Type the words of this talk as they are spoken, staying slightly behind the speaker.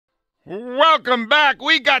Welcome back.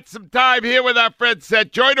 We got some time here with our friend Seth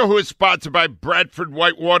Joyner, who is sponsored by Bradford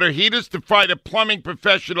White Water Heaters. To find a plumbing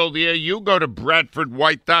professional near you, go to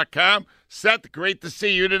BradfordWhite.com. Seth, great to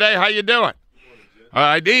see you today. How you doing?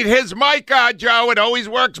 I need his mic on, Joe. It always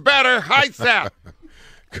works better. Hi, Seth.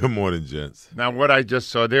 Good morning, gents. Now, what I just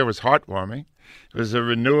saw there was heartwarming. It was a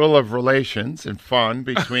renewal of relations and fun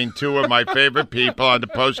between two of my favorite people on the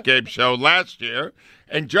post-game show last year.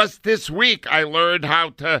 And just this week, I learned how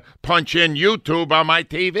to punch in YouTube on my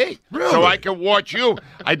TV. Really? So I can watch you.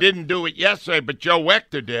 I didn't do it yesterday, but Joe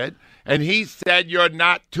Wechter did. And he said you're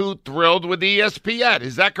not too thrilled with ESPN.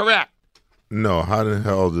 Is that correct? No, how the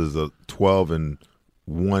hell does a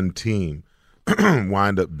 12-1 team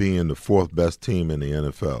wind up being the fourth best team in the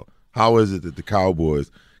NFL? How is it that the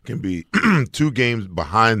Cowboys can be 2 games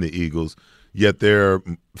behind the Eagles, yet they're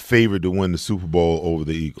favored to win the Super Bowl over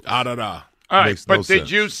the Eagles? All right, Makes no but did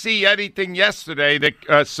sense. you see anything yesterday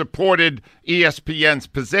that supported ESPN's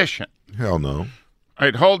position? Hell no. All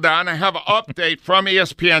right, hold on. I have an update from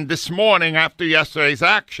ESPN this morning after yesterday's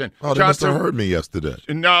action. Oh, they must have heard me yesterday.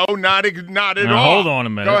 No, not at Now, all. hold on a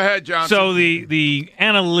minute. Go ahead, Johnson. So the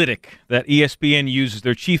analytic that ESPN uses,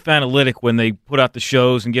 their chief analytic when they put out the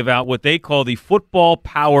shows and give out what they call the Football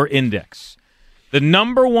Power Index. The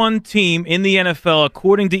number one team in the NFL,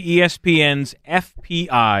 according to ESPN's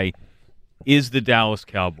FPI, is the Dallas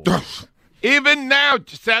Cowboys. Even now,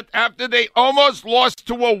 Seth, after they almost lost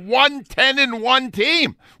to a 1-10-1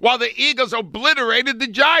 team, while the Eagles obliterated the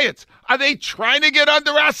Giants, are they trying to get under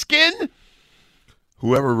our skin?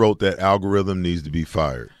 Whoever wrote that algorithm needs to be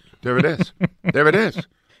fired. There it is. There it is.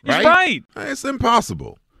 He's right. It's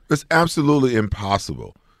impossible. It's absolutely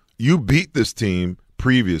impossible. You beat this team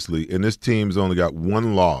previously, and this team's only got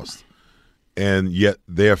 1 loss, and yet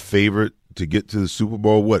they're favored to get to the Super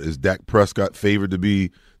Bowl. What, is Dak Prescott favored to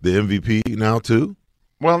be the MVP now too?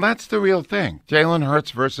 Well, that's the real thing. Jalen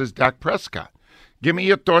Hurts versus Dak Prescott. Give me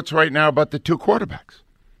your thoughts right now about the two quarterbacks.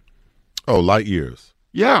 Oh, light years.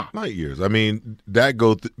 Yeah. Light years. I mean, Dak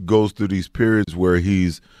goes through these periods where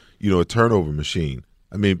he's, a turnover machine.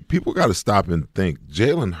 I mean, people got to stop and think.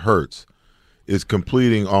 Jalen Hurts is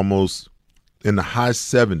completing almost in the high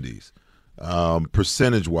 70s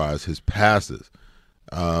percentage-wise his passes.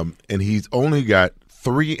 And he's only got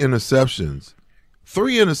 3 interceptions.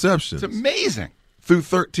 3 interceptions. It's amazing. Through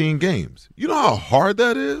 13 games. You know how hard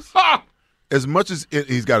that is? Ha! As much as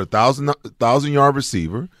he's got a 1,000-yard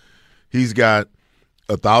receiver, he's got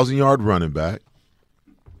a 1,000-yard running back.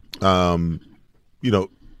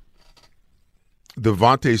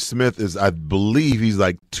 Devontae Smith is, I believe, he's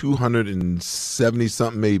like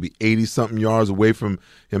 270-something, maybe 80-something yards away from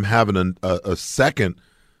him having a second,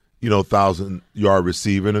 1,000-yard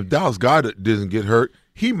receiver. And if Dallas Goedert doesn't get hurt,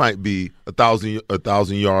 he might be a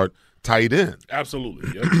 1,000-yard tight end.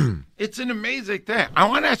 Absolutely. Yep. It's an amazing thing. I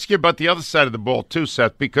want to ask you about the other side of the ball, too,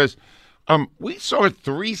 Seth, because we saw a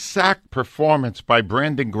 3-sack performance by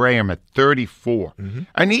Brandon Graham at 34. Mm-hmm.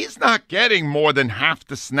 And he's not getting more than half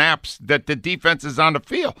the snaps that the defense is on the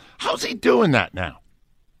field. How's he doing that now?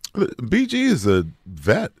 BG is a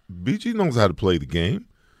vet. BG knows how to play the game.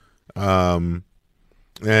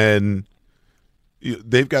 And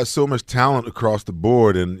they've got so much talent across the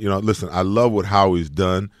board. And, listen, I love what Howie's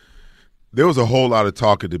done. There was a whole lot of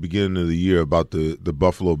talk at the beginning of the year about the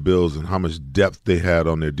Buffalo Bills and how much depth they had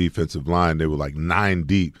on their defensive line. They were like 9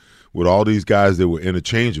 deep with all these guys that were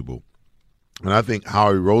interchangeable. And I think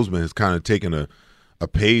Howie Roseman has kind of taken a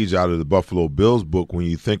page out of the Buffalo Bills book when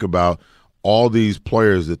you think about all these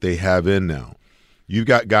players that they have in now. You've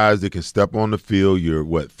got guys that can step on the field. You're,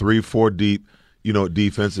 3-4 deep, at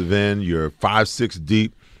defensive end. You're 5-6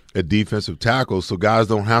 deep at defensive tackle, so guys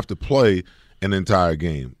don't have to play an entire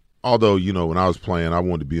game. Although, when I was playing, I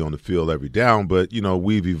wanted to be on the field every down. But,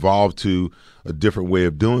 we've evolved to a different way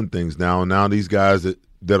of doing things now. And now these guys that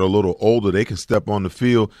are a little older, they can step on the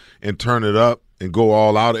field and turn it up and go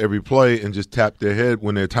all out every play and just tap their head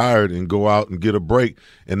when they're tired and go out and get a break.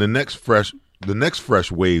 And the next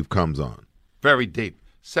fresh wave comes on. Very deep.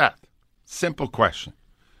 Seth, simple question.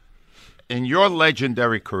 In your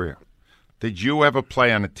legendary career, did you ever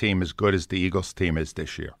play on a team as good as the Eagles team is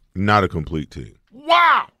this year? Not a complete team.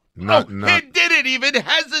 Wow. He didn't even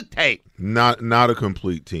hesitate. Not a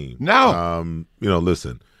complete team. No.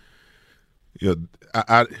 Listen.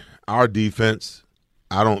 Our defense,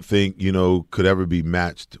 I don't think could ever be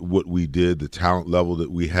matched what we did, the talent level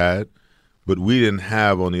that we had, but we didn't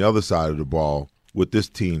have on the other side of the ball what this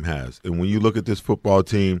team has. And when you look at this football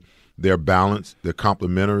team, they're balanced, they're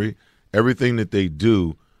complementary. Everything that they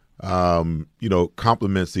do,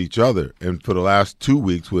 complements each other. And for the last 2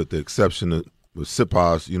 weeks, with the exception with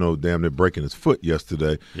Siposs, damn near breaking his foot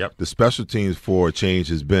yesterday. Yep. The special teams for a change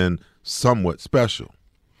has been somewhat special.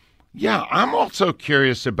 Yeah, I'm also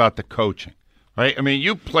curious about the coaching, right? I mean,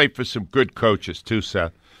 you played for some good coaches too,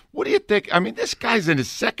 Seth. What do you think? I mean, this guy's in his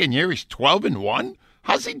second year. He's 12-1.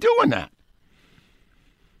 How's he doing that?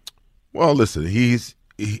 Well, listen, he's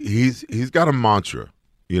got a mantra.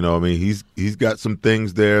 He's got some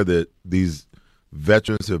things there that these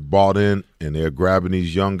veterans have bought in, and they're grabbing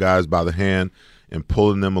these young guys by the hand and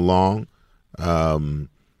pulling them along.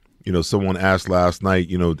 Someone asked last night,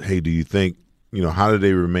 hey, do you think, how do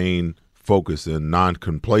they remain focused and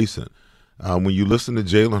non-complacent? When you listen to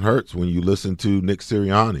Jalen Hurts, when you listen to Nick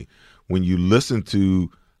Sirianni, when you listen to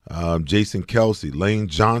Jason Kelce, Lane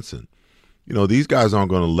Johnson, these guys aren't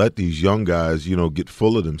going to let these young guys, get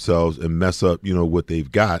full of themselves and mess up, what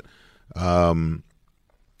they've got.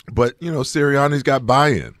 But Sirianni's got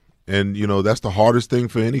buy-in. And, that's the hardest thing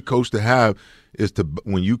for any coach to have is to,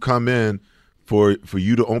 when you come in, for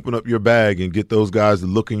you to open up your bag and get those guys to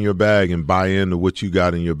look in your bag and buy into what you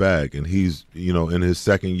got in your bag. And he's, in his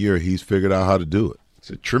second year, he's figured out how to do it. It's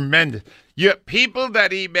a tremendous. People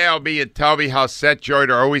that email me and tell me how Seth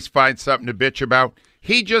Joyner always finds something to bitch about,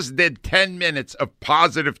 he just did 10 minutes of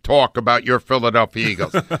positive talk about your Philadelphia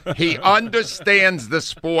Eagles. He understands the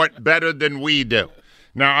sport better than we do.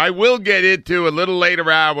 Now, I will get into a little later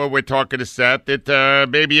hour, we're talking to Seth, that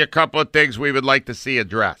maybe a couple of things we would like to see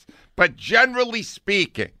addressed. But generally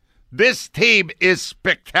speaking, this team is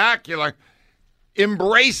spectacular.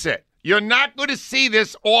 Embrace it. You're not going to see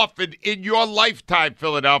this often in your lifetime,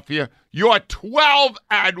 Philadelphia. You're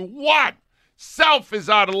 12-1. Self is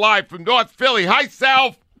on the line from North Philly. Hi,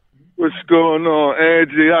 Self. What's going on,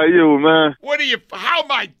 Angie? How you, man? How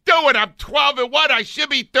am I doing? I'm 12-1. I should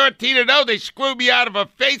be 13-0. They screwed me out of a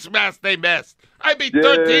face mask they missed. I'd be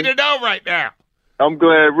 13-0 right now. I'm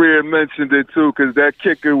glad Rhea mentioned it, too, because that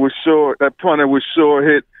kicker was short. That punter was short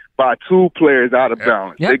hit by two players out of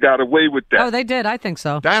bounds. Yep. They got away with that. Oh, they did. I think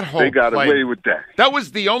so. They got away with that. That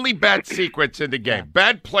was the only bad sequence in the game.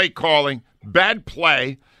 Bad play calling, bad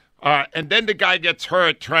play, and then the guy gets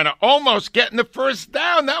hurt trying to almost get in the first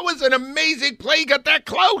down. That was an amazing play. He got that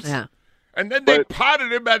close. Yeah. And then they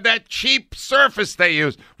potted him at that cheap surface they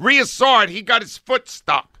used. Rhea saw it. He got his foot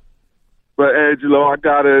stuck. But, Angelo, I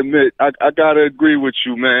got to admit, I got to agree with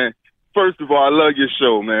you, man. First of all, I love your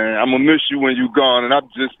show, man. I'm going to miss you when you're gone, and I'm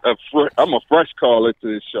just I'm a fresh caller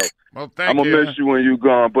to this show. Well, thank you. I'm going to miss you when you're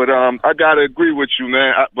gone. But I got to agree with you,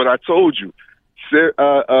 man. But I told you,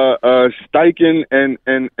 Steichen and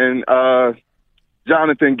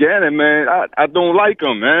Jonathan Gannon, man, I don't like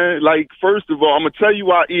them, man. Like, first of all, I'm going to tell you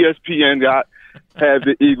why ESPN have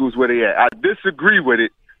the Eagles where they at. I disagree with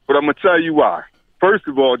it, but I'm going to tell you why. First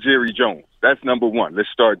of all, Jerry Jones. That's number one. Let's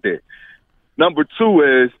start there. Number two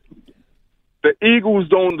is the Eagles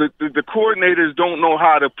the coordinators don't know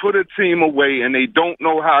how to put a team away, and they don't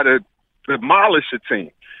know how to demolish a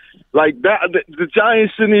team. Like that, the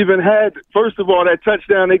Giants shouldn't even had. First of all, that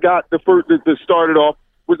touchdown they got that started off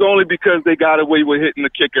was only because they got away with hitting the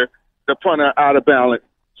kicker, the punter out of balance.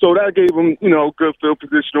 So that gave them, good field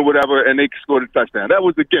position or whatever, and they scored a touchdown. That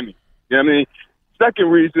was the gimme. You know what I mean? Second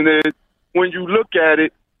reason is when you look at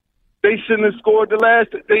it, they shouldn't have scored the last.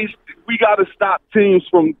 We got to stop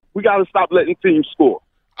we got to stop letting teams score.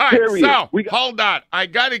 All right, Period. so hold on. I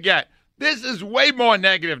got to get. This is way more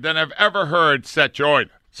negative than I've ever heard Seth Joyner.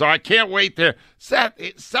 So I can't wait to. Seth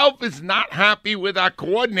itself is not happy with our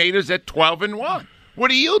coordinators at 12-1. What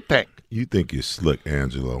do you think? You think you're slick,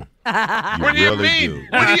 Angelo. What do you mean?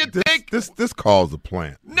 What do you think? This calls a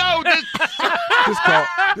plant. No, this calls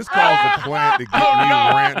a plant to get me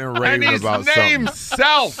ranting and raving about something. And his name's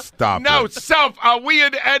Self. Stop No, it. Self. Are we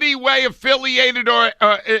in any way affiliated or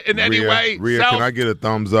in any way? Rhea, Self? can I get a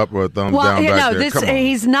thumbs up or a thumbs down back there? Come on.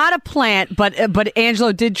 He's not a plant, but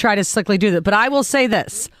Angelo did try to slickly do that. But I will say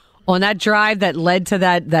this. On that drive that led to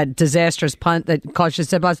that disastrous punt that cost you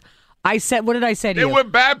 $7, I said, what did I say to you? They were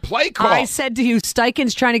bad play calls. I said to you,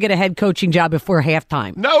 Steichen's trying to get a head coaching job before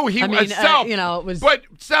halftime. No, he was Self. It was. But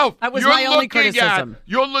Self, that was my only criticism.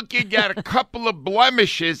 You're looking at a couple of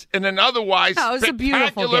blemishes in an otherwise it was a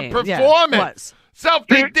beautiful spectacular game. performance. Yeah, it was. Self,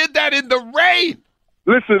 they did that in the rain.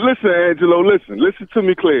 Listen, Angelo, listen to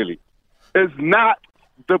me clearly. It's not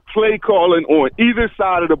the play calling on either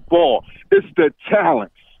side of the ball. It's the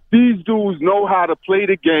talent. These dudes know how to play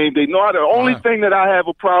the game. They know how to. The only thing that I have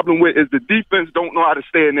a problem with is the defense don't know how to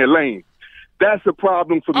stay in their lane. That's a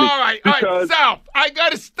problem for me. All right, South, I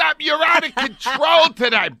got to stop. You're out of control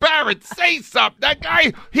tonight. Barrett, say something. That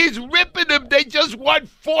guy, he's ripping him. They just won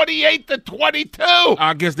 48-22.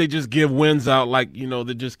 I guess they just give wins out like,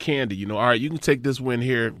 they're just candy. All right, you can take this win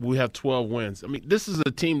here. We have 12 wins. I mean, this is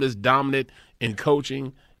a team that's dominant in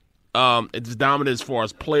coaching. It's dominant as far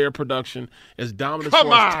as player production. It's dominant as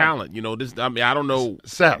far as talent. I don't know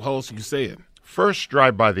Seth, how else you can say it. First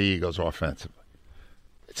drive by the Eagles offensively.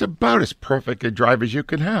 It's about as perfect a drive as you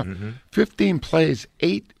can have. 15 plays,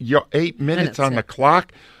 8 minutes on the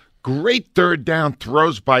clock. Great third down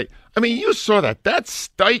throws by. I mean, you saw that. That's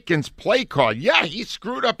Steichen's play call. Yeah, he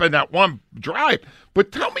screwed up in that one drive.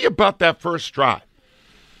 But tell me about that first drive.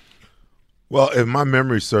 Well, if my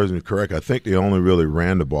memory serves me correct, I think they only really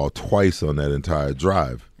ran the ball twice on that entire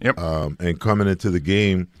drive. Yep. And coming into the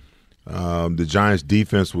game, the Giants'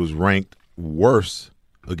 defense was ranked worse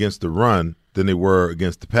against the run than they were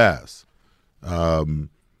against the pass.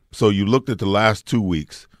 So you looked at the last 2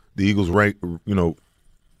 weeks, the Eagles ranked,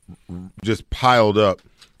 just piled up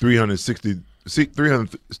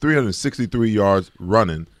 363 yards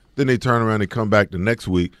running. Then they turn around and come back the next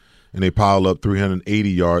week and they pile up 380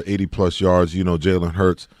 yards, 80-plus yards, Jalen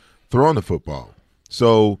Hurts throwing the football.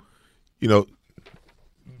 So, the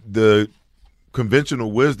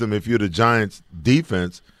conventional wisdom, if you're the Giants'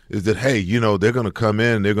 defense, is that, hey, they're going to come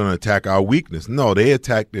in and they're going to attack our weakness. No, they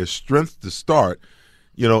attack their strength to start,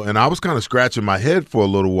 and I was kind of scratching my head for a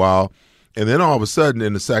little while. And then all of a sudden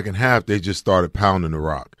in the second half, they just started pounding the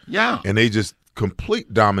rock. Yeah. And they just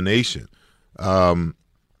complete domination.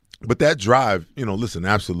 But that drive, listen,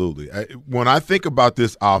 absolutely. When I think about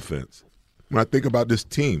this offense, when I think about this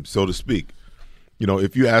team, so to speak,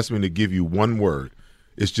 if you ask me to give you one word,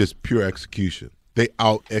 it's just pure execution. They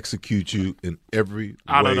out-execute you in every way.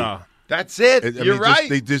 I don't know. That's it. You're right.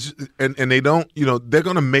 They don't. They're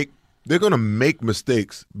gonna make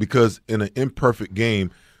mistakes because in an imperfect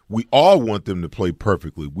game, we all want them to play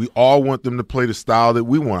perfectly. We all want them to play the style that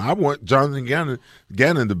we want. I want Jonathan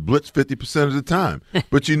Gannon to blitz 50% of the time.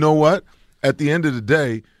 But you know what? At the end of the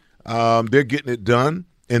day, they're getting it done.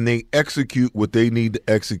 And they execute what they need to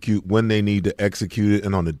execute when they need to execute it.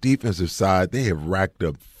 And on the defensive side, they have racked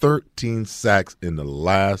up 13 sacks in the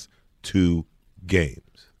last 2 games.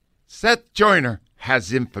 Seth Joyner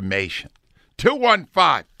has information.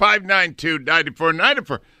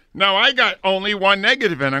 215-592-9494. Now, I got only one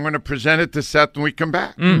negative, and I'm going to present it to Seth when we come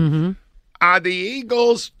back. Mm-hmm. Are the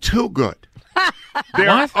Eagles too good?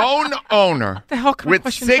 Their own owner,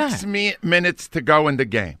 with 6 minutes to go in the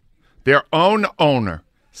game, their own owner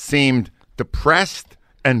seemed depressed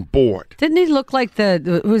and bored. Didn't he look like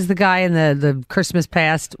who's the guy in the Christmas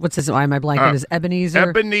Past? What's his? Why am I blanking? Is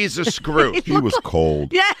Ebenezer? Ebenezer Scrooge. He was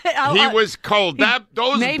cold. Yeah, he was cold.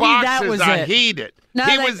 Those boxes are heated. No,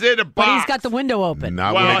 he was in a box. But he's got the window open.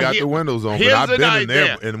 Not when they got the windows open. But I've been in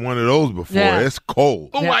there in one of those before. Yeah. It's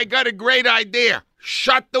cold. Oh, yeah. I got a great idea.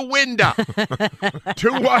 Shut the window.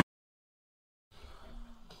 2-1.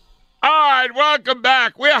 All right, welcome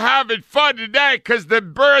back. We're having fun today because the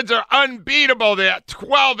Birds are unbeatable. They're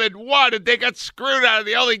 12-1, and they got screwed out of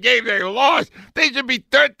the only game they lost. They should be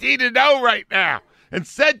 13-0 right now. And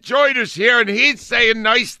Seth Joyner's here, and he's saying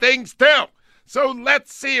nice things too. So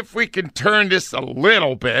let's see if we can turn this a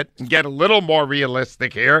little bit and get a little more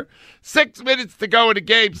realistic here. 6 minutes to go in the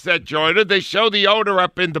game, Seth Joyner. They show the owner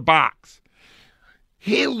up in the box.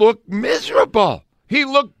 He looked miserable. He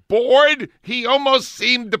looked bored. He almost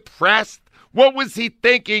seemed depressed. What was he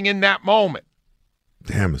thinking in that moment?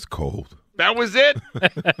 Damn, it's cold. That was it?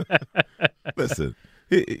 Listen,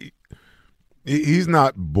 he's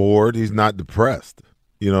not bored. He's not depressed.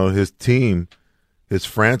 His team, his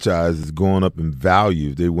franchise is going up in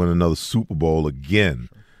value. They win another Super Bowl again.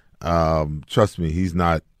 Trust me, he's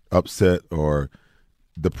not upset or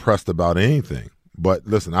depressed about anything. But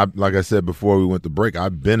listen, like I said before we went to break,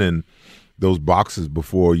 I've been in those boxes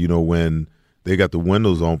before, when they got the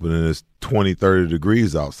windows open and it's 20, 30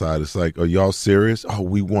 degrees outside. It's like, are y'all serious? Oh,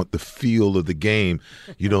 we want the feel of the game,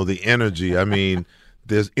 the energy. I mean,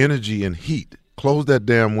 there's energy and heat. Close that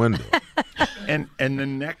damn window. And the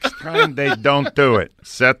next time they don't do it,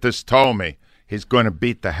 Seth has told me he's going to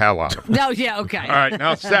beat the hell out of them. No, yeah, okay. All right,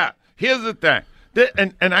 now, Seth, here's the thing.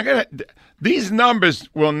 And I got these numbers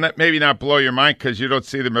will maybe not blow your mind because you don't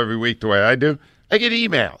see them every week the way I do. I get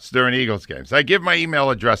emails during Eagles games. I give my email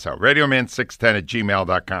address out,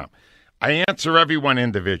 radioman610@gmail.com. I answer everyone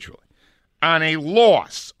individually. On a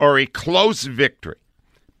loss or a close victory,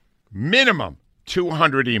 minimum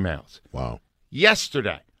 200 emails. Wow.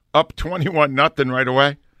 Yesterday, up 21-0 right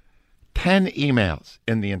away, 10 emails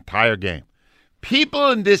in the entire game.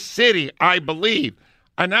 People in this city, I believe,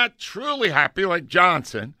 are not truly happy like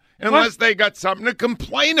Johnson unless they got something to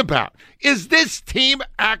complain about. Is this team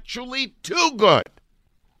actually too good?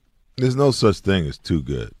 There's no such thing as too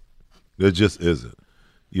good. There just isn't.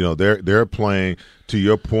 You know, they're playing, to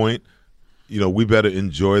your point, you know, we better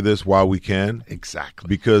enjoy this while we can. Exactly.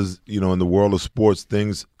 Because, you know, in the world of sports,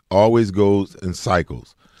 things always goes in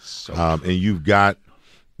cycles. And you've got,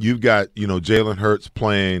 you know, Jalen Hurts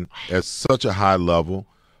playing at such a high level.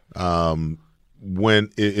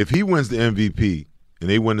 If he wins the MVP and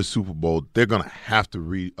they win the Super Bowl, they're going to have to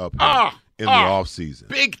re-up him in the offseason.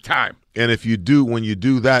 Big time. And when you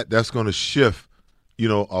do that, that's going to shift, you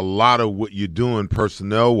know, a lot of what you're doing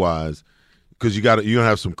personnel-wise, because you're going to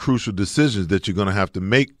have some crucial decisions that you're going to have to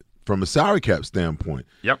make from a salary cap standpoint.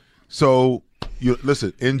 Yep. So,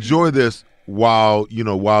 listen, enjoy this while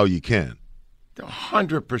you can.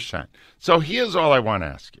 100%. So here's all I want to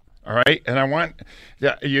ask you, all right? And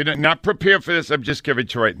you're not prepared for this. I'm just giving it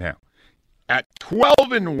to you right now. At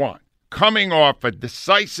 12-1, coming off a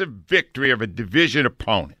decisive victory of a division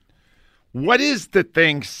opponent, what is the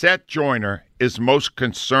thing Seth Joyner is most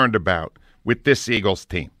concerned about with this Eagles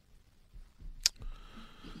team?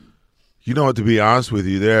 You know what, to be honest with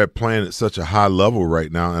you, they're playing at such a high level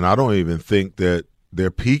right now, and I don't even think that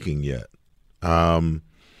they're peaking yet. The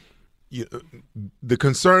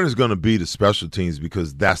concern is going to be the special teams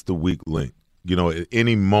because that's the weak link. You know, at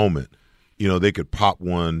any moment, you know, they could pop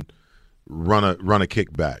one, run a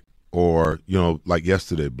kickback, or, you know, like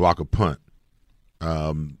yesterday, block a punt,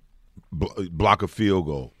 block a field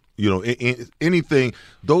goal. You know, anything,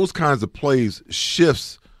 those kinds of plays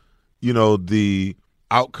shifts, you know, the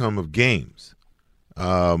outcome of games.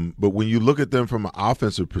 But when you look at them from an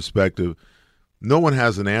offensive perspective, no one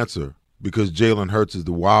has an answer because Jalen Hurts is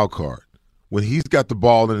the wild card. When he's got the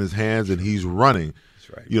ball in his hands and he's running, that's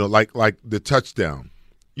right. You know, like the touchdown,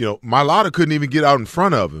 you know, Mailata couldn't even get out in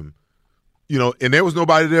front of him, you know, and there was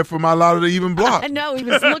nobody there for Mailata to even block. I know, he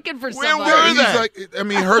was looking for somebody. Where were they? Like, I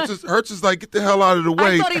mean, Hurts is like, get the hell out of the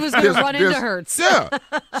way. I thought he was going to run into Hurts. Yeah.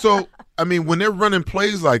 So, I mean, when they're running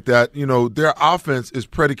plays like that, you know, their offense is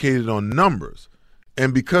predicated on numbers.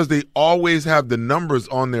 And because they always have the numbers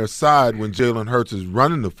on their side when Jalen Hurts is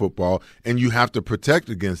running the football and you have to protect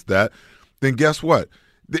against that, then guess what?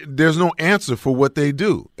 There's no answer for what they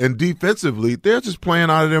do. And defensively, they're just playing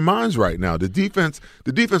out of their minds right now. The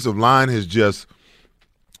defensive line has just,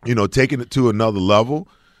 you know, taken it to another level.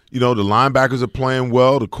 You know, the linebackers are playing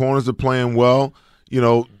well. The corners are playing well. You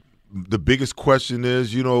know, the biggest question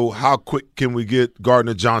is, you know, how quick can we get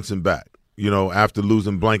Gardner Johnson back, you know, after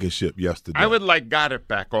losing Blankenship yesterday? I would like Goddard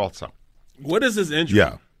back also. What is his injury?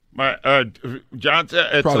 Yeah. Johnson,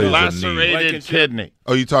 it's Probably a lacerated Blankenship. kidney.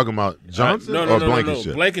 Oh, you talking about Johnson No, or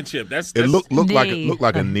Blankenship? Blankenship. That's It looked like Knee.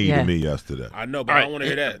 a knee Yeah. to me yesterday. I know, but All I right, don't want to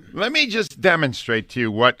hear that. Let me just demonstrate to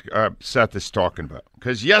you what Seth is talking about.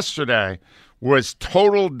 Because yesterday was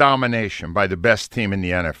total domination by the best team in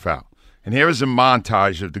the NFL. And here is a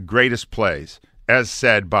montage of the greatest plays, as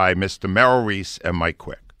said by Mr. Merrill Reese and Mike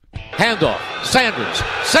Quick. Handoff. Sanders.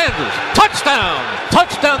 Touchdown.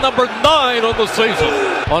 Touchdown number 9 on the season.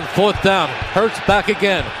 On 4th down, Hurts back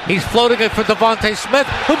again. He's floating it for Devontae Smith,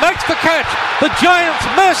 who makes the catch. The Giants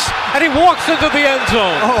miss, and he walks into the end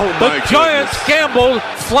zone. Oh, my the Giants gambled,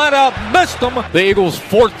 flat out missed them. The Eagles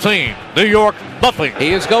 14, New York nothing.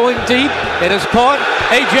 He is going deep. It is caught.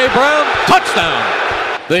 A.J. Brown, touchdown.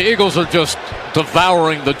 The Eagles are just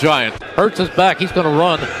devouring the Giants. Hurts is back. He's going to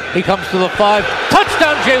run. He comes to the 5.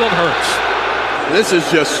 Touchdown, Jalen Hurts. This is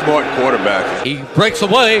just smart quarterbacking. He breaks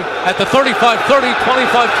away at the 35, 30, 25,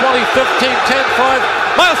 20, 15, 10,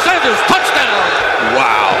 5. Miles Sanders, touchdown.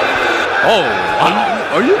 Wow. Oh,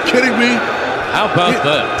 wow. Are you kidding me? How about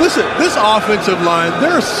that? Listen, this offensive line,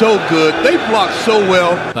 they're so good. They block so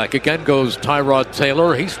well. Back again goes Tyrod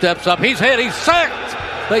Taylor. He steps up. He's hit. He's sacked.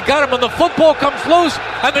 They got him, and the football comes loose,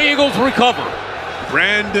 and the Eagles recover.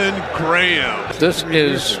 Brandon Graham. This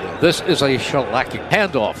is a shellacking.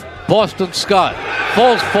 Handoff. Boston Scott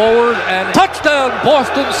falls forward and touchdown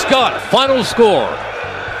Boston Scott. Final score.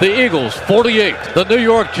 The Eagles 48, the New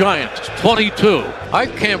York Giants 22. I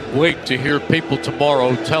can't wait to hear people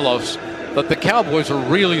tomorrow tell us that the Cowboys are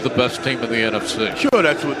really the best team in the NFC. Sure,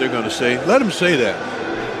 that's what they're going to say. Let them say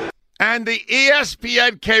that. And the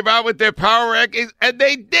ESPN came out with their power rankings, and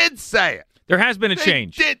they did say it. There has been a They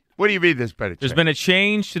change. did. What do you mean there's been a change? There's been a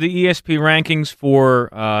change to the ESP rankings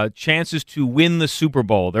for chances to win the Super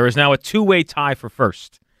Bowl. There is now a two-way tie for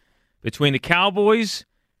first between the Cowboys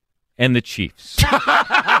and the Chiefs. Not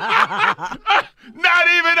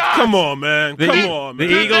even us. Come on, man. The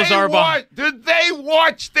Eagles are behind. Did they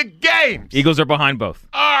watch the games? Eagles are behind both.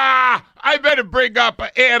 I better bring up an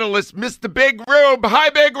analyst, Mr. Big Rube. Hi,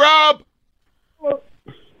 Big Rube.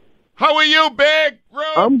 How are you, Big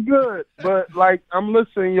Rube? I'm good, but I'm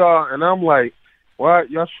listening, y'all, and I'm like, well,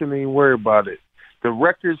 y'all shouldn't even worry about it. The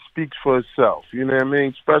record speaks for itself. You know what I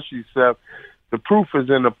mean? Especially Seth. The proof is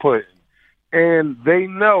in the pudding, and they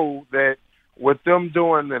know that with them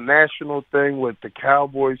doing the national thing with the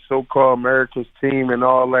Cowboys, so-called America's team, and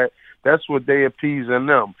all that, that's what they appeasing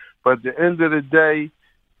them. But at the end of the day,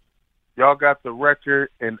 y'all got the record,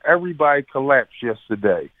 and everybody collapsed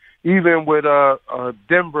yesterday. Even with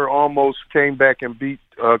Denver almost came back and beat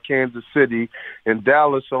Kansas City, and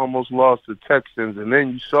Dallas almost lost to Texans, and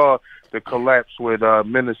then you saw the collapse with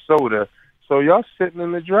Minnesota. So y'all sitting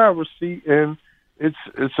in the driver's seat, and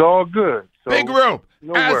it's all good. So, Big Rube,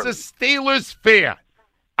 no as worries. a Steelers fan,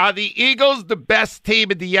 are the Eagles the best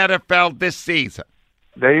team in the NFL this season?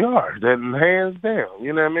 They are. They're hands down.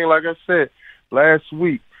 You know what I mean? Like I said last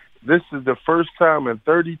week, this is the first time in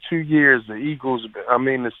 32 years the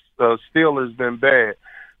Steelers been bad,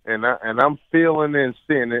 and I'm feeling it and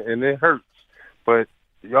seeing it, and it hurts. But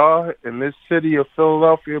y'all in this city of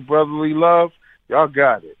Philadelphia, brotherly love, y'all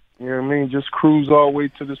got it. You know what I mean? Just cruise all the way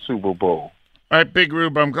to the Super Bowl. All right, Big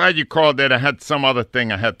Rube, I'm glad you called in. I had some other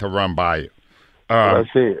thing I had to run by you. That's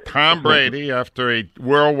it. Tom Brady, after a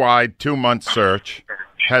worldwide 2-month search,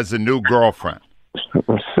 has a new girlfriend.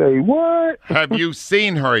 Say what? Have you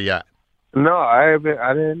seen her yet? No, I haven't.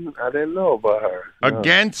 I didn't know about her. No.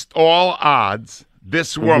 Against all odds,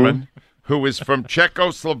 this woman, who is from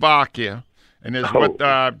Czechoslovakia and is what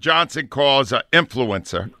Johnson calls an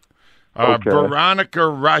influencer, Veronica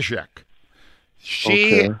Rajek.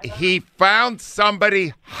 He found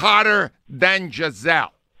somebody hotter than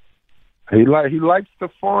Giselle. He likes the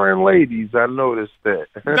foreign ladies. I noticed that.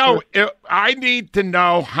 No, I need to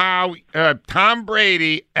know how Tom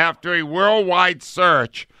Brady, after a worldwide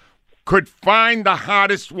search, could find the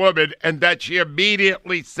hottest woman and that she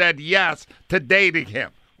immediately said yes to dating him.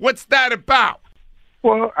 What's that about?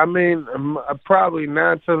 Well, I mean, probably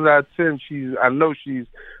 9 times out of 10, I know she's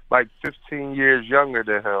like 15 years younger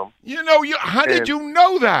than him. You know, how did you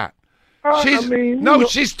know that?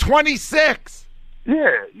 She's 26.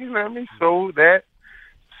 Yeah, you know what I mean?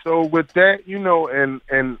 So with that, you know, and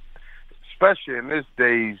especially in this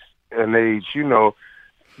days and age, you know,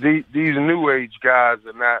 these new age guys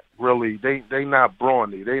are not really, they not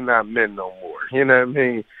brawny. They not men no more. You know what I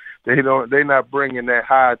mean? They're not bringing that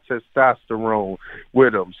high testosterone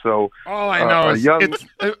with them. So all I know is it's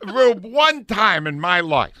Rube, one time in my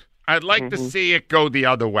life, I'd like to see it go the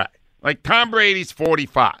other way. Like Tom Brady's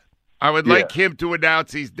 45. I would like him to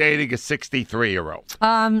announce he's dating a 63-year-old.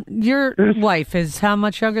 Your wife is how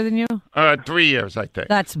much younger than you? 3 years, I think.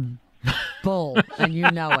 That's bull, and you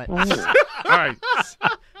know it. All right,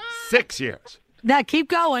 6 years. Now, keep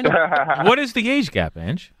going. What is the age gap,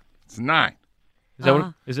 Ange? It's 9.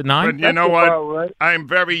 Is it 9? But you know what? Right. I'm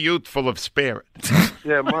very youthful of spirit.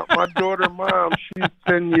 Yeah, my daughter, mom, she's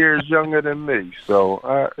 10 years younger than me. So,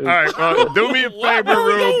 all right, well, do me a favor, Where are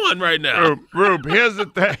we Rube. going right now? Rube, here's the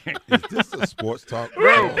thing. Is this a sports talk?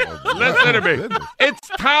 Rube, listen to me. Goodness. It's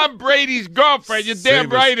Tom Brady's girlfriend. You're damn Save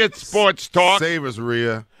us. right it's sports talk. Save us,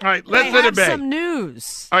 Rhea. All right, I listen have to me. some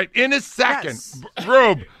news. All right, in a second, Yes.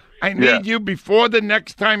 Rube, I need you, before the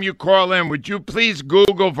next time you call in, would you please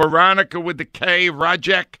Google Veronica with the K,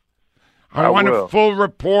 Rajek? I want will. a full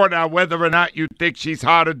report on whether or not you think she's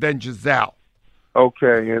hotter than Giselle.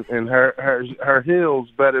 okay, and her heels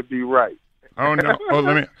better be right. Oh,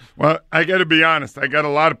 no. Well, I got to be honest. I got a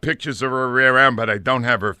lot of pictures of her rear end, but I don't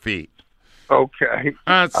have her feet. Okay.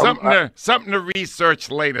 Something to research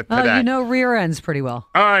later today. Oh, you know rear ends pretty well.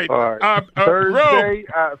 All right. All right. Rube.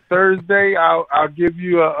 Thursday, I'll give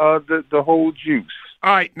you the whole juice.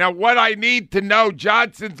 All right. Now, what I need to know,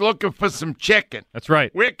 Johnson's looking for some chicken. That's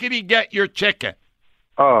right. Where can he get your chicken?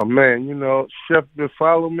 Oh man, you know,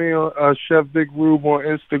 follow me on Chef Big Rube on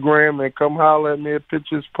Instagram and come holler at me at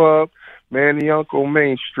Pitcher's Pub, Manny Uncle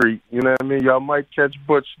Main Street. You know what I mean? Y'all might catch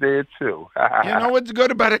Butch there too. You know what's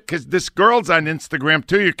good about it? Because this girl's on Instagram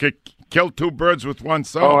too. You could kill 2 birds with one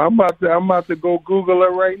stone. Oh, I'm about to go Google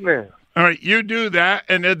her right now. All right, you do that.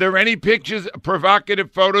 And are there any pictures,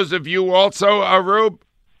 provocative photos of you also, Rube?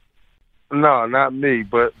 No, not me,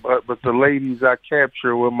 but the ladies I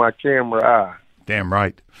capture with my camera eye. Damn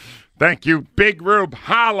right. Thank you, Big Rube.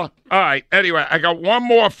 Holla. All right, anyway, I got one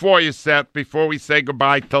more for you, Seth, before we say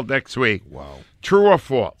goodbye till next week. Wow. True or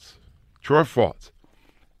false? True or false?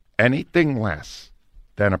 Anything less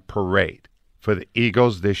than a parade for the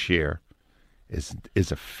Eagles this year is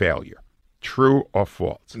a failure. True or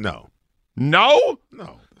false? No. No?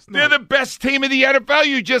 No. They're the best team in the NFL.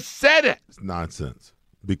 You just said it. It's nonsense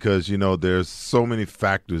because, there's so many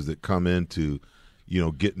factors that come into,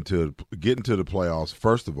 getting to the playoffs,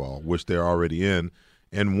 first of all, which they're already in,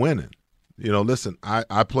 and winning. Listen,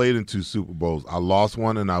 I played in 2 Super Bowls. I lost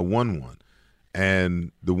one and I won one.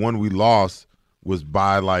 And the one we lost was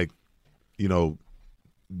by the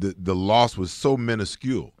loss was so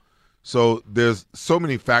minuscule. So there's so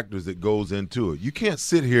many factors that goes into it. You can't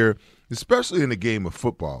sit here, especially in a game of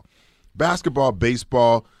football. Basketball,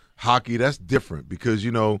 baseball, hockey, that's different because,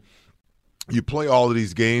 you play all of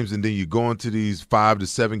these games and then you go into these 5 to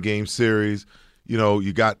 7 game series.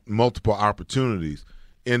 You got multiple opportunities.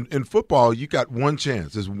 In football, you got one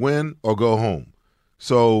chance. It's win or go home.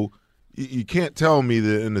 So you can't tell me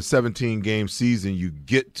that in the 17-game season you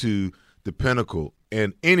get to the pinnacle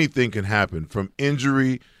and anything can happen from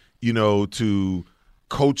injury, to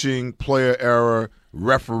coaching, player error,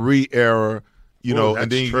 referee error,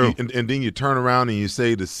 and then you turn around and you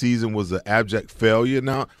say the season was an abject failure.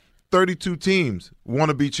 Now, 32 teams want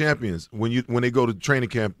to be champions when they go to training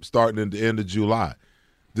camp starting at the end of July.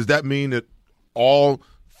 Does that mean that all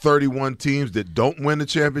 31 teams that don't win the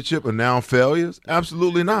championship are now failures?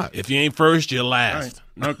 Absolutely not. If you ain't first, you're last.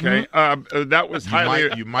 Right. Okay, that was highly.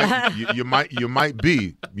 You might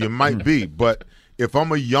be. But if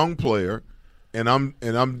I'm a young player and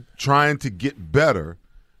I'm trying to get better,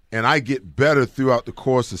 and I get better throughout the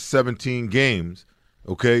course of 17 games,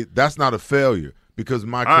 okay, that's not a failure because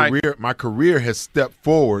my career has stepped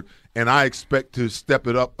forward. And I expect to step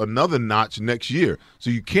it up another notch next year. So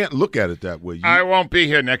you can't look at it that way. I won't be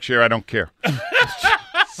here next year. I don't care.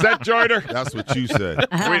 Seth Joyner. That's what you said.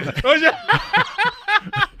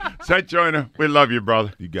 Seth Joyner, we love you,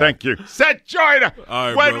 brother. Thank you. Seth Joyner.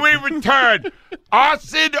 Right, when we return,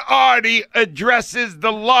 Austin Arnie addresses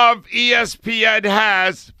the love ESPN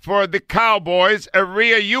has for the Cowboys.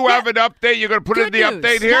 Rhea, you have an update. You're going to put in the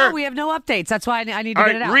update here? No, we have no updates. That's why I need to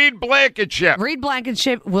get it out. Reed Blankenship. Reed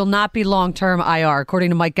Blankenship will not be long-term IR. According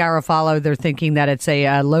to Mike Garafolo, they're thinking that it's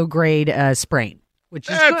a low-grade sprain. Which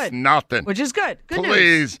is That's good. Nothing. Which is good. Good news.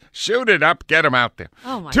 Please, shoot it up. Get him out there.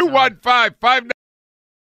 Oh, my 215-59.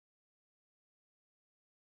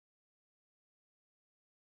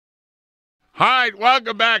 All right,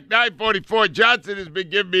 welcome back. 944. Johnson has been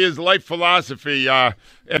giving me his life philosophy, and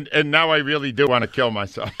now I really do want to kill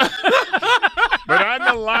myself. But on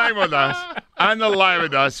the line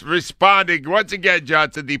with us, responding, once again,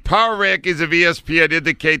 Johnson, the power rankings of ESPN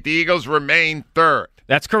indicate the Eagles remain third.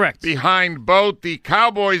 That's correct. Behind both the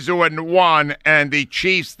Cowboys, who are 1, and the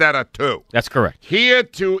Chiefs, that are 2. That's correct. Here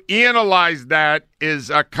to analyze that is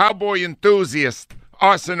a Cowboy enthusiast,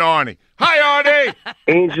 Austin Arnie. Hi, Arnie.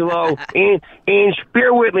 Angelo, Ange,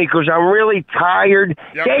 bear with me because I'm really tired.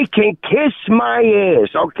 Yep. They can kiss my ass,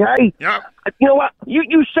 okay? Yep. You know what?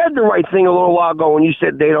 You said the right thing a little while ago when you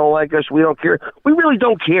said they don't like us, we don't care. We really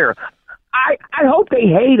don't care. I hope they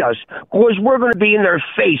hate us because we're going to be in their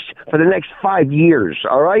face for the next 5 years,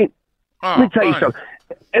 all right? Let me tell you something.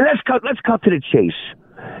 And let's cut to the chase.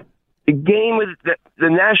 The game of the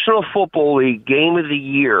National Football League game of the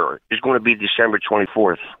year is going to be December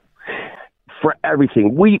 24th. For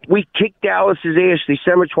everything, we kicked Dallas's ass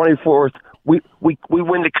December 24th. We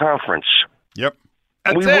win the conference. Yep,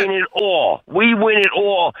 win it all. We win it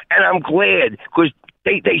all, and I'm glad because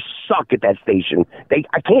they suck at that station.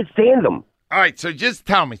 I can't stand them. All right, so just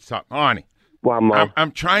tell me something, Arnie. Well,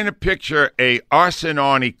 I'm trying to picture a Arson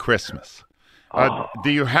Arnie Christmas. Do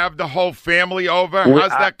you have the whole family over? How's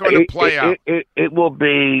that going to play out? It will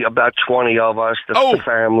be about 20 of us, the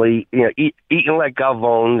family, eating like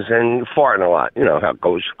gavones and farting a lot. You know how it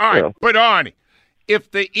goes. All right, but Arnie,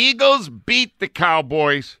 if the Eagles beat the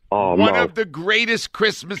Cowboys, one of the greatest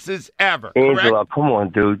Christmases ever, Angelo, correct? come on,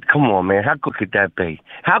 dude. Come on, man. How good could that be?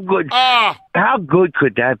 How good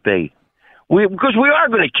could that be? Because we are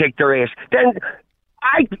going to kick their ass. Then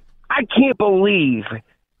I can't believe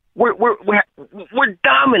we're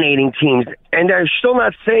dominating teams, and they're still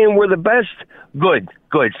not saying we're the best. Good.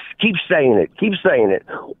 Keep saying it.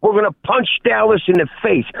 We're going to punch Dallas in the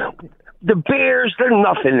face. The Bears, they're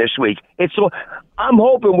nothing this week. I'm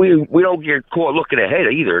hoping we don't get caught looking ahead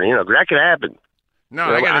either. That could happen.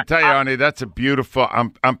 No, I got to tell you, Arnie, that's a beautiful.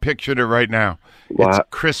 I'm picturing it right now. It's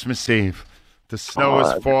Christmas Eve. The snow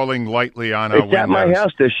is falling lightly on our windows. It's at my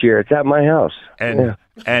house this year. It's at my house.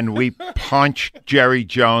 And we punch Jerry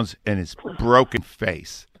Jones in his broken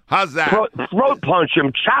face. How's that? Throat punch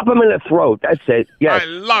him. Chop him in the throat. That's it. Yes. I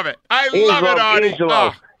love it. I love it, Arnie.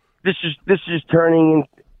 Angelo, this is turning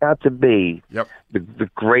out to be the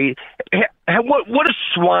great. What a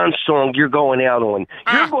swan song you're going out on.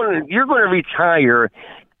 You're going to retire.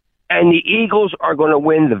 And the Eagles are going to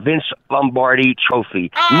win the Vince Lombardi Trophy.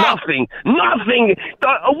 Nothing.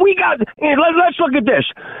 We got. Let's look at this.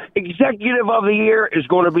 Executive of the Year is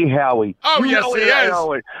going to be Howie. Oh, yes, he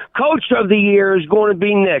is. Coach of the Year is going to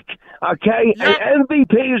be Nick. Okay, yep. And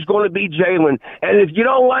MVP is going to be Jalen. And if you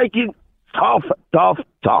don't like it, tough.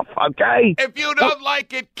 Okay. If you don't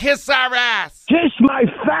like it, kiss our ass. Kiss my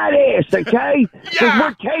fat ass, okay? Because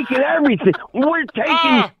we're taking everything. We're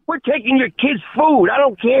taking your kids' food. I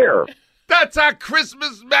don't care. That's our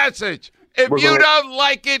Christmas message. If you don't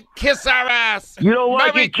like it, kiss our ass. You don't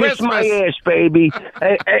like Merry it, kiss Christmas. my ass, baby.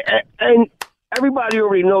 and everybody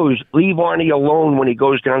already knows, leave Arnie alone when he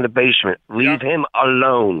goes down the basement. Leave him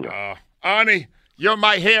alone. Arnie, you're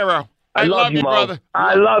my hero. I love you, Mo. brother.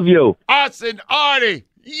 I love you. Us and Arnie.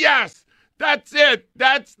 Yes, that's it.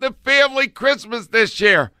 That's the family Christmas this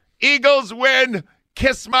year. Eagles win.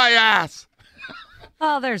 Kiss my ass.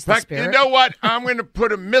 Oh, there's the spirit. You know what? I'm going to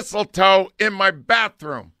put a mistletoe in my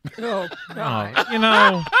bathroom. Oh, you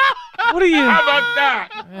know, what are you? How about that?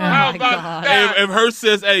 How about that? If her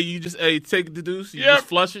says, "Hey, you just take the deuce, you just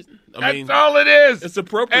flush it." That's all it is. It's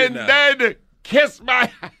appropriate and now. then kiss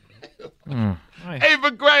my ass. Ava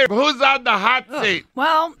Graham, who's on the hot seat?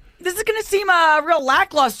 Well, this is going to seem real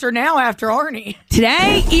lackluster now after Arnie.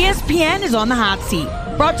 Today, ESPN is on the hot seat.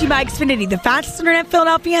 Brought to you by Xfinity, the fastest internet in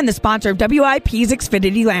Philadelphia and the sponsor of WIP's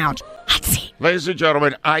Xfinity Lounge. Hot seat. Ladies and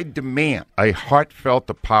gentlemen, I demand a heartfelt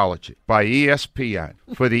apology by ESPN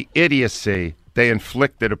for the idiocy they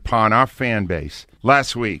inflicted upon our fan base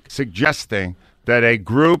last week, suggesting that a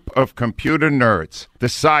group of computer nerds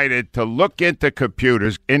decided to look into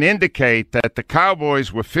computers and indicate that the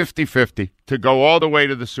Cowboys were 50-50 to go all the way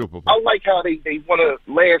to the Super Bowl. I like how they want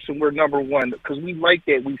to last and we're number one because we like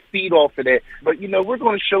that. We feed off of that. But, we're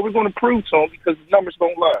going to prove to them because the numbers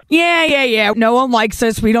don't lie. Yeah. No one likes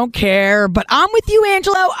us. We don't care. But I'm with you,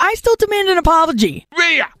 Angelo. I still demand an apology.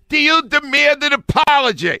 Rhea, do you demand an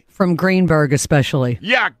apology? From Greenberg, especially.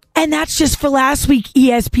 Yeah. And that's just for last week,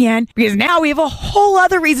 ESPN, because now we have a whole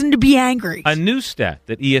other reason to be angry. A new stat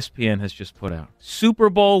that ESPN has just put out. Super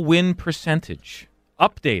Bowl win percentage.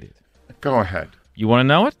 Updated. Go ahead. You want to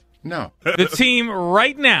know it? No. The team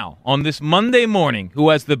right now on this Monday morning who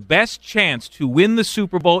has the best chance to win the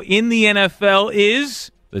Super Bowl in the NFL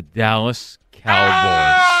is the Dallas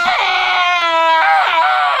Cowboys.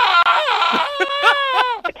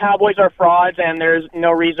 The Cowboys are frauds, and there's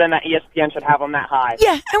no reason that ESPN should have them that high.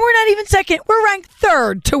 Yeah, and we're not even second. We're ranked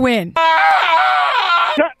third to win.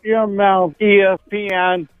 Shut your mouth,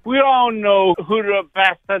 ESPN. We all know who the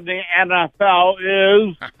best in the NFL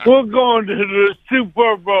is. We're going to the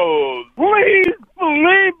Super Bowl. Please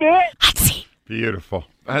believe it. Beautiful.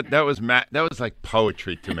 That was that was like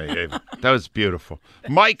poetry to me, Ava. That was beautiful.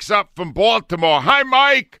 Mike's up from Baltimore. Hi,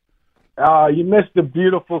 Mike. You missed a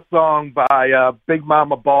beautiful song by Big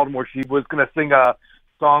Mama Baltimore. She was going to sing a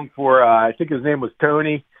song for, I think his name was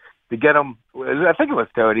Tony, to get him, I think it was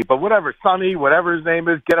Tony, but whatever, Sonny, whatever his name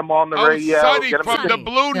is, get him on the radio. Sonny get him from the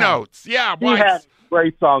Blue Notes. Yeah, he had a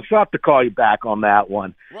great song. She'll have to call you back on that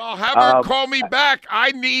one. Well, have her call me back.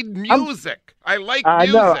 I need music. I like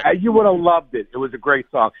music. I know. You would have loved it. It was a great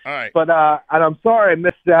song. All right. But and I'm sorry I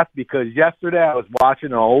missed Seth because yesterday I was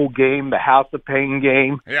watching an old game, the House of Pain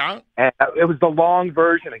game. Yeah. And it was the long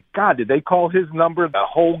version. And God, did they call his number the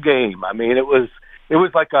whole game? I mean, it was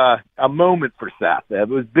like a moment for Seth. It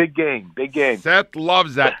was big game. Seth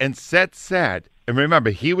loves that. And Seth said, and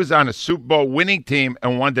remember, he was on a Super Bowl winning team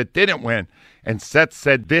and one that didn't win. And Seth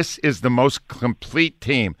said, this is the most complete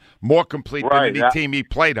team, more complete than any team he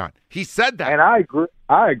played on. He said that. And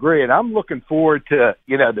I agree. And I'm looking forward to,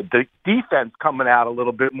 the defense coming out a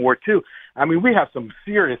little bit more, too. I mean, we have some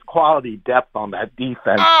serious quality depth on that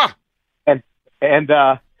defense. And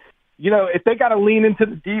if they got to lean into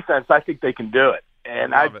the defense, I think they can do it.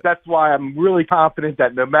 And that's why I'm really confident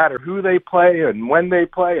that no matter who they play and when they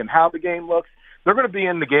play and how the game looks, they're going to be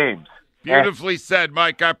in the games. Beautifully said,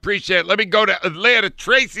 Mike. I appreciate it. Let me go to Atlanta.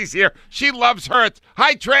 Tracy's here. She loves Hurts.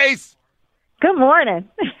 Hi, Trace. Good morning.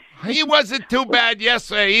 He wasn't too bad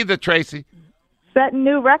yesterday either, Tracy. Setting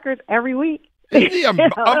new records every week. And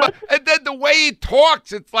then the way he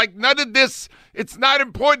talks, it's like none of this, it's not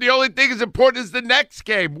important. The only thing that's important is the next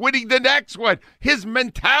game, winning the next one. His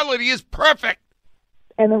mentality is perfect.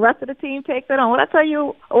 And the rest of the team takes it on. What I tell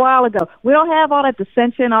you a while ago, we don't have all that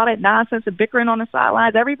dissension, all that nonsense of bickering on the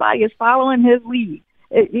sidelines. Everybody is following his lead.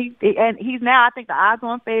 And he's now, I think, the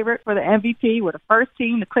odds-on favorite for the MVP. We're the first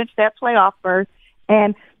team to clinch that playoff berth.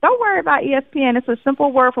 And don't worry about ESPN. It's a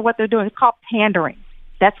simple word for what they're doing. It's called pandering.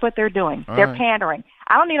 That's what they're doing. All They're right. pandering.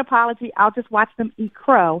 I don't need an apology. I'll just watch them eat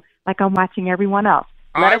crow like I'm watching everyone else.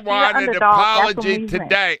 I want an apology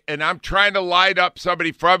today, and I'm trying to light up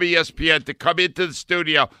somebody from ESPN to come into the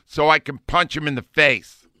studio so I can punch him in the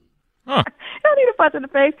face. I don't need a punch in the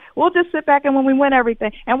face. We'll just sit back and when we win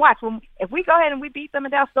everything and watch. If we go ahead and we beat them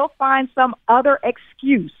in Dallas, they'll find some other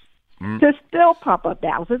excuse to still pump up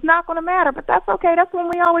Dallas. It's not going to matter, but that's okay. That's when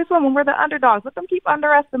we always win, when we're the underdogs. Let them keep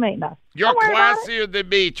underestimating us. You're classier than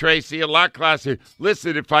me, Tracy, a lot classier.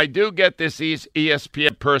 Listen, if I do get this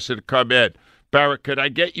ESPN person to come in, Barrett, could I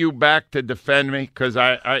get you back to defend me? Because if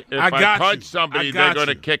I punch somebody, they're going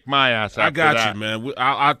to kick my ass after I got that. you, man.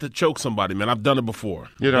 I have to choke somebody, man. I've done it before.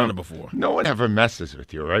 Done it before. No one ever messes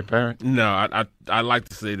with you, right, Barrett? No, I like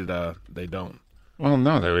to say that they don't. Well,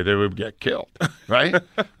 no, they would get killed, right?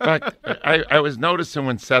 But I was noticing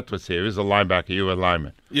when Seth was here, he was a linebacker, you were a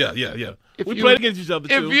lineman. Yeah. We played against each other,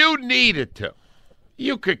 too. If you needed to,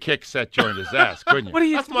 you could kick Seth Joyner's ass, couldn't you? What are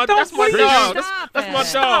you? That's my dog. That's my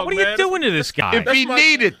dog, What are you doing to this guy? If he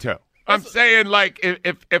needed to. I'm saying, like,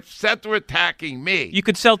 if Seth were attacking me. You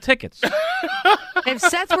could sell tickets. If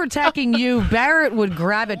Seth were attacking you, Barrett would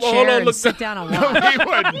grab a chair and sit down and watch. No, he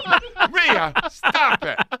wouldn't. Rhea, stop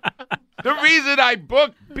it. The reason I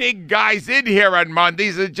book big guys in here on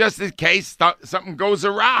Mondays is just in case something goes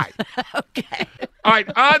awry. Okay. All right,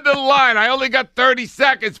 on the line. I only got 30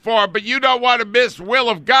 seconds for him, but you don't want to miss Will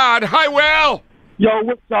of God. Hi, Will. Yo,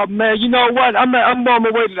 what's up, man? You know what? I'm on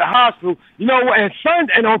my way to the hospital. You know what?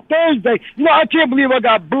 And on Thursday, I can't believe I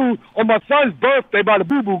got booed on my son's birthday by the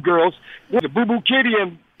Boo Boo Girls. The Boo Boo Kitty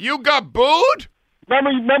and you got booed?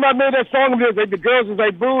 Remember I made that song of the girls was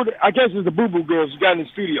like booed. I guess it's the Boo Boo Girls who got in the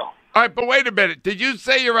studio. All right, but wait a minute. Did you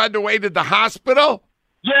say you're on the way to the hospital?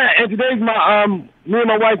 Yeah, and today's my me and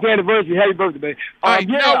my wife's anniversary. Happy birthday, man. All right,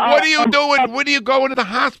 now what are you doing? What are you going to the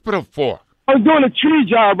hospital for? I was doing a tree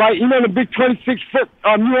job, right? The big 26-foot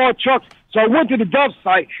New York trucks. So I went to the dump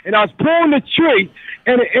site, and I was pulling the tree,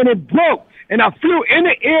 and it broke. And I flew in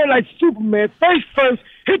the air like Superman, face first,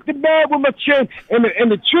 hit the bag with my chin,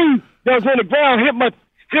 and the tree that was on the ground hit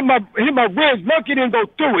my ribs. Lucky it didn't go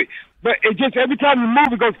through it. But it just, every time you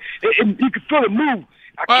move, it goes, you can feel it move.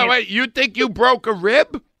 Wait, you think you broke a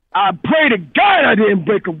rib? I pray to God I didn't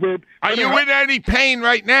break a rib. Are you in any pain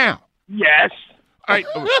right now? Yes. All right,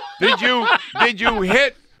 did you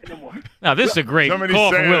hit? Now, this is a great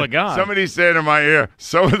call from Will of God. Somebody's saying in my ear,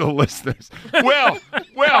 so are the listeners. Well,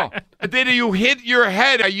 did you hit your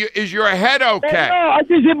head? Is your head okay? No, I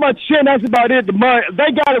just hit my chin. That's about it. The mud.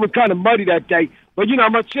 Thank God it was kind of muddy that day. But,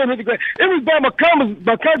 my chin hit the ground. It was bad. My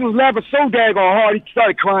cousin was laughing so daggone hard, he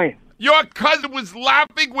started crying. Your cousin was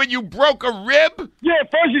laughing when you broke a rib? Yeah,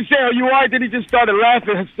 first you said, are you all right? Then he just started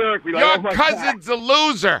laughing hysterically. Like, your cousin's a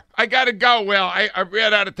loser. I got to go, Will. I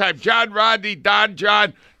ran out of time. John Rodney, Don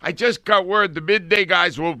John. I just got word the midday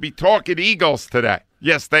guys will be talking Eagles today.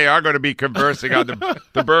 Yes, they are going to be conversing on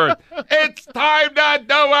the bird. It's time to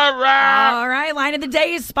do a wrap. All right, Line of the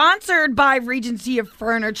Day is sponsored by Regency of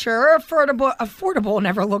Furniture. Affordable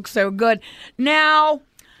never looks so good. Now,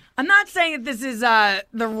 I'm not saying that this is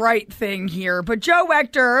the right thing here, but Joe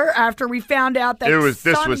Wechter, after we found out that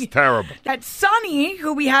this was terrible. That Sonny,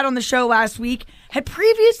 who we had on the show last week, had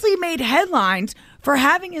previously made headlines for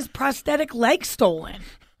having his prosthetic leg stolen.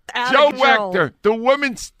 Joe Wechter, the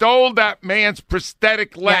woman stole that man's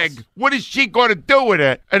prosthetic leg. Yes. What is she going to do with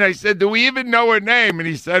it? And I said, do we even know her name? And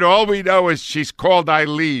he said, all we know is she's called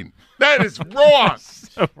Eileen. That is wrong.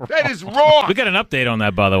 That is wrong. We got an update on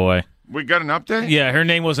that, by the way. We got an update? Yeah, her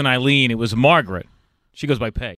name wasn't Eileen. It was Margaret. She goes by Peg.